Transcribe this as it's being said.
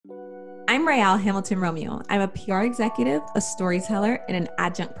I'm Raelle Hamilton Romeo. I'm a PR executive, a storyteller, and an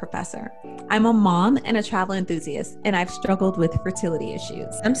adjunct professor. I'm a mom and a travel enthusiast, and I've struggled with fertility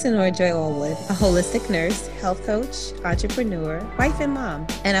issues. I'm Sonora Joy Allwood, a holistic nurse, health coach, entrepreneur, wife, and mom,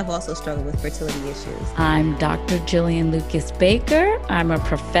 and I've also struggled with fertility issues. I'm Dr. Jillian Lucas Baker. I'm a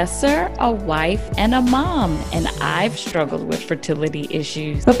professor, a wife, and a mom, and I've struggled with fertility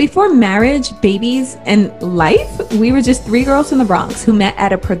issues. But before marriage, babies, and life, we were just three girls from the Bronx who met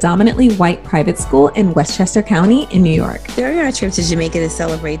at a predominantly white private school in Westchester County in New York. During our trip to Jamaica to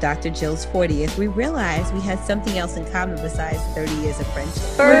celebrate Dr. Jill's 40th, we realized we had something else in common besides 30 years of friendship.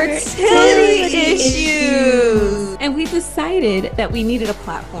 Fertility issues! And we decided that we needed a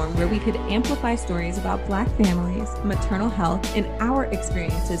platform where we could amplify stories about Black families, maternal health, and our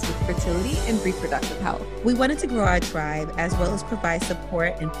experiences with fertility and reproductive health. We wanted to grow our tribe as well as provide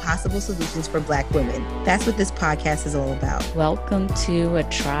support and possible solutions for Black women. That's what this podcast is all about. Welcome to a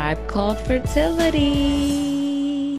tribe called Fertility.